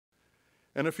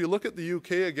And if you look at the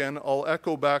UK again, I'll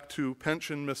echo back to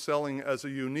pension mis-selling as a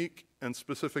unique and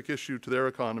specific issue to their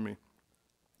economy.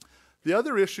 The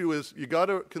other issue is you got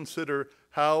to consider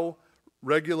how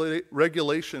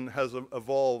regulation has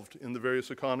evolved in the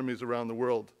various economies around the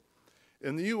world.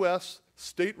 In the US,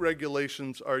 state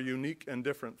regulations are unique and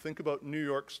different. Think about New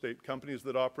York State, companies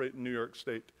that operate in New York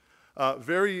State.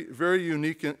 Very, very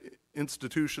unique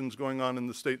institutions going on in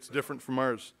the States, different from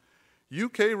ours.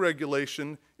 UK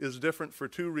regulation is different for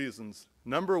two reasons.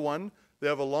 Number one, they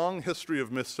have a long history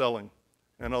of mis-selling.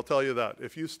 And I'll tell you that.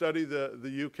 If you study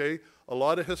the UK, a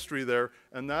lot of history there,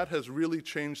 and that has really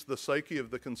changed the psyche of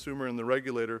the consumer and the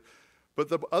regulator. But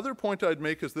the other point I'd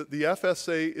make is that the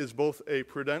FSA is both a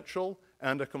prudential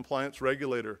and a compliance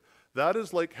regulator. That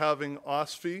is like having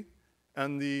OSFI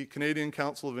and the Canadian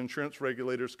Council of Insurance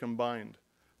Regulators combined.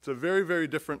 It's a very, very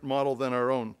different model than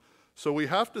our own. So we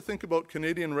have to think about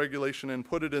Canadian regulation and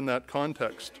put it in that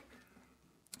context.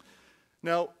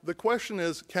 Now, the question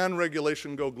is, can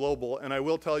regulation go global? And I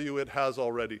will tell you it has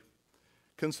already.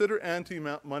 Consider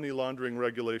anti-money laundering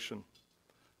regulation.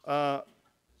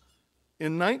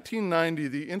 In 1990,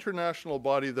 the international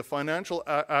body, the Financial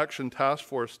Action Task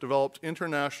Force, developed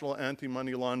international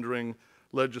anti-money laundering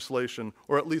legislation,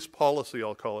 or at least policy,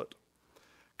 I'll call it.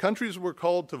 Countries were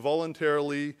called to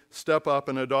voluntarily step up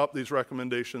and adopt these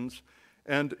recommendations.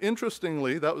 And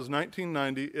interestingly, that was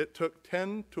 1990, it took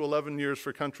 10 to 11 years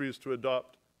for countries to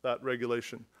adopt that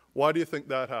regulation. Why do you think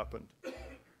that happened?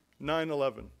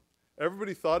 9/11.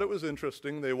 Everybody thought it was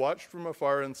interesting. They watched from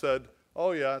afar and said,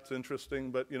 oh yeah, it's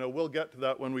interesting, but we'll get to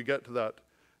that when we get to that.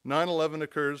 9/11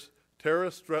 occurs,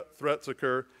 terrorist threats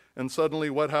occur, and suddenly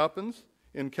what happens?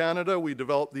 In Canada, we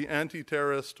developed the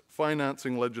anti-terrorist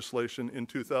financing legislation in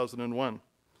 2001.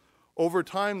 Over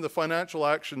time, the Financial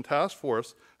Action Task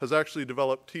Force has actually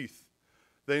developed teeth.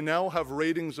 They now have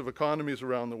ratings of economies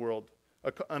around the world.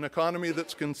 An economy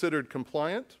that's considered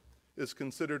compliant is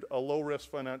considered a low-risk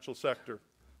financial sector.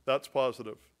 That's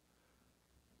positive.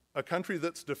 A country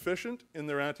that's deficient in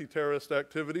their anti-terrorist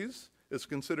activities is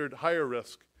considered higher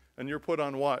risk, and you're put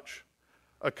on watch.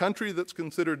 A country that's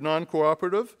considered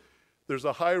non-cooperative, there's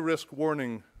a high-risk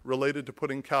warning related to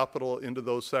putting capital into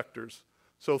those sectors.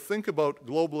 So think about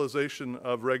globalization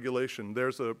of regulation.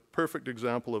 There's a perfect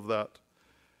example of that.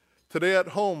 Today at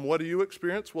home, what do you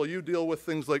experience? Well, you deal with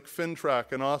things like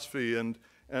FinTrack and OSFI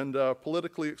and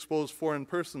politically exposed foreign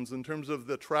persons in terms of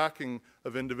the tracking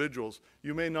of individuals.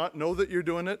 You may not know that you're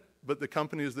doing it, but the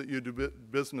companies that you do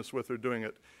business with are doing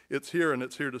it. It's here and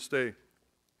it's here to stay.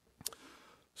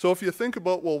 So if you think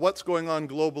about, well, what's going on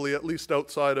globally, at least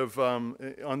outside of, on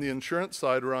the insurance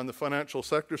side or on the financial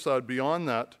sector side, beyond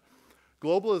that,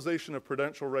 globalization of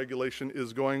prudential regulation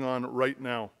is going on right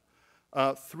now.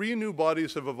 3 new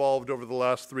bodies have evolved over the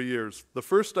last 3 years. The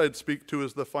first I'd speak to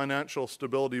is the Financial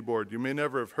Stability Board. You may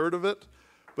never have heard of it,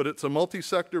 but it's a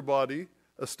multi-sector body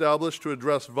established to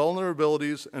address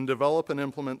vulnerabilities and develop and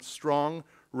implement strong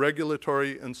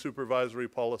regulatory and supervisory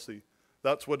policy.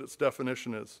 That's what its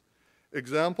definition is.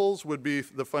 Examples would be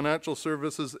the Financial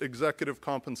Services Executive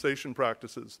Compensation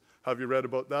Practices. Have you read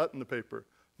about that in the paper?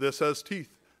 This has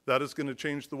teeth. That is going to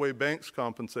change the way banks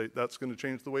compensate. That's going to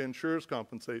change the way insurers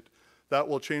compensate. That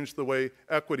will change the way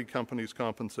equity companies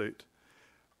compensate.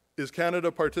 Is Canada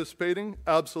participating?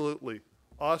 Absolutely.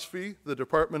 OSFI, the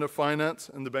Department of Finance,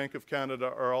 and the Bank of Canada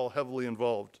are all heavily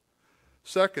involved.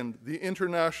 Second, the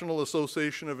International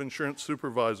Association of Insurance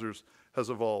Supervisors has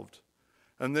evolved.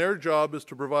 And their job is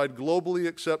to provide globally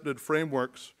accepted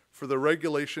frameworks for the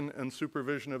regulation and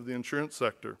supervision of the insurance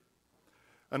sector.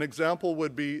 An example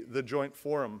would be the Joint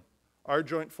Forum. Our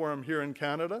Joint Forum here in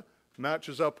Canada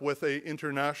matches up with an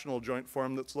international joint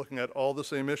forum that's looking at all the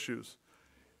same issues.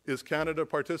 Is Canada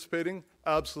participating?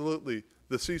 Absolutely.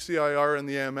 The CCIR and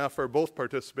the AMF are both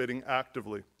participating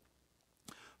actively.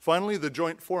 Finally, the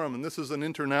Joint Forum, and this is an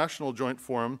international joint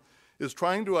forum, is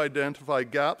trying to identify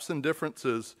gaps and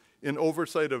differences in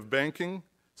oversight of banking,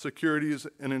 securities,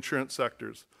 and insurance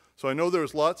sectors. So I know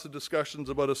there's lots of discussions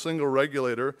about a single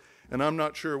regulator, and I'm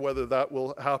not sure whether that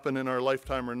will happen in our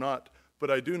lifetime or not, but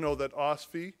I do know that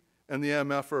OSFI and the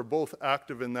AMF are both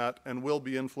active in that and will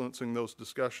be influencing those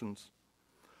discussions.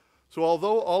 So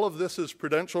although all of this is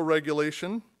prudential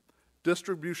regulation,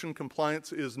 distribution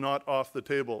compliance is not off the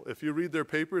table. If you read their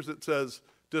papers, it says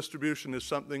distribution is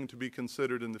something to be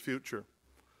considered in the future.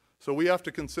 So we have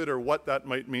to consider what that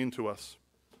might mean to us.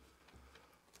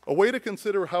 A way to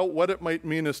consider what it might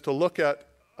mean is to look at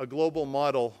a global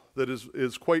model that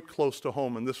is quite close to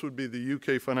home, and this would be the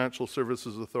UK Financial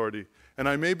Services Authority. And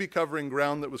I may be covering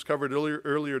ground that was covered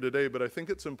earlier today, but I think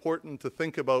it's important to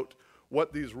think about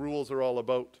what these rules are all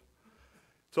about.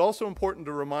 It's also important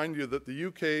to remind you that the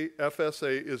UK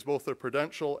FSA is both a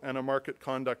prudential and a market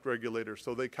conduct regulator,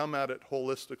 so they come at it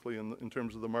holistically in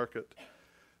terms of the market.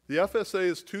 The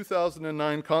FSA's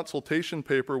 2009 consultation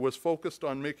paper was focused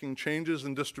on making changes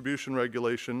in distribution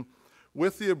regulation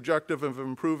with the objective of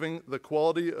improving the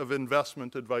quality of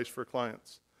investment advice for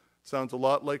clients. Sounds a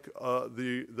lot like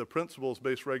the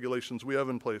principles-based regulations we have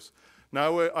in place.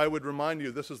 Now I would remind you,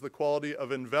 this is the quality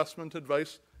of investment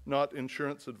advice, not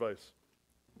insurance advice.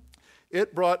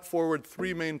 It brought forward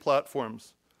three main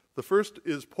platforms. The first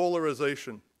is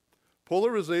polarization.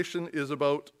 Polarization is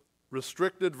about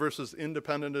restricted versus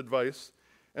independent advice,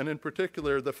 and in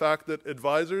particular, the fact that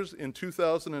advisors in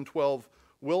 2012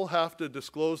 will have to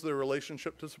disclose their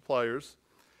relationship to suppliers,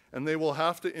 and they will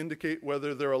have to indicate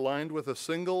whether they're aligned with a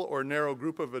single or narrow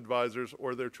group of advisors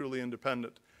or they're truly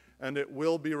independent. And it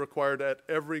will be required at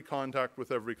every contact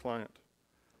with every client.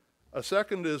 A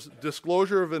second is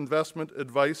disclosure of investment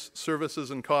advice, services,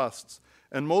 and costs.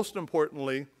 And most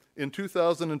importantly, in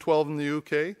 2012 in the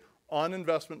UK, on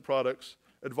investment products,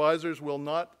 advisors will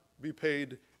not be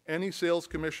paid any sales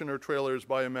commission or trailers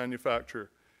by a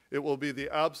manufacturer. It will be the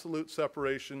absolute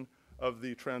separation of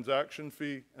the transaction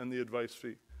fee and the advice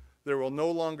fee. There will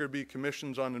no longer be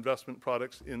commissions on investment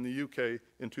products in the UK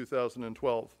in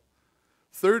 2012.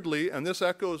 Thirdly, and this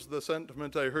echoes the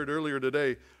sentiment I heard earlier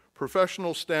today,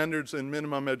 professional standards and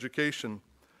minimum education.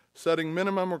 Setting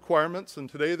minimum requirements, and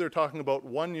today they're talking about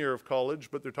 1 year of college,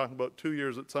 but they're talking about 2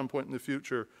 years at some point in the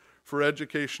future for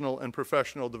educational and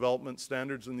professional development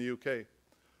standards in the UK.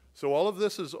 So all of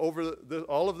this is over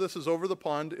the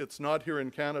pond. It's not here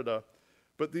in Canada,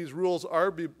 but these rules are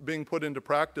being put into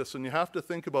practice, and you have to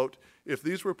think about, if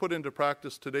these were put into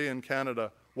practice today in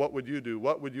Canada, what would you do?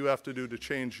 What would you have to do to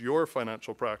change your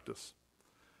financial practice?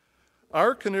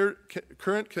 Our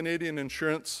current Canadian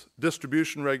insurance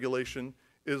distribution regulation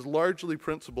is largely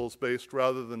principles-based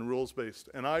rather than rules-based,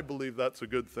 and I believe that's a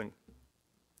good thing.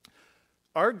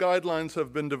 Our guidelines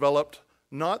have been developed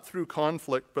not through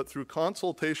conflict, but through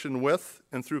consultation with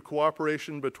and through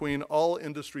cooperation between all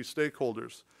industry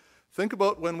stakeholders. Think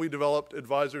about when we developed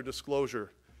advisor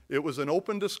disclosure. It was an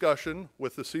open discussion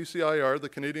with the CCIR, the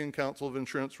Canadian Council of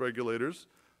Insurance Regulators.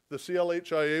 The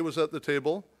CLHIA was at the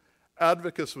table.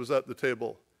 Advocis was at the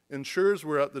table. Insurers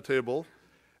were at the table.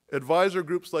 Advisor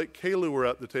groups like CLHIA were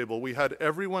at the table. We had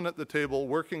everyone at the table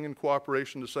working in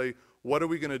cooperation to say, what are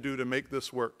we going to do to make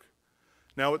this work?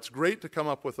 Now, it's great to come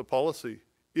up with a policy.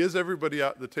 Is everybody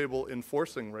at the table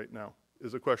enforcing right now,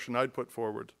 is a question I'd put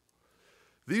forward.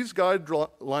 These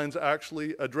guidelines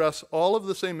actually address all of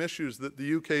the same issues that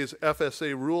the UK's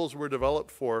FSA rules were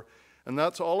developed for, and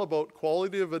that's all about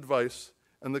quality of advice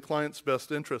and the client's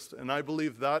best interest, and I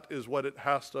believe that is what it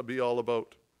has to be all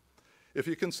about. If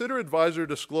you consider advisor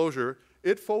disclosure,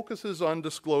 it focuses on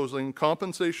disclosing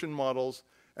compensation models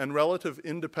and relative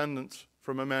independence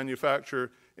from a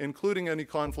manufacturer, including any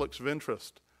conflicts of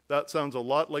interest. That sounds a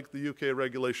lot like the UK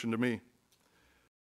regulation to me.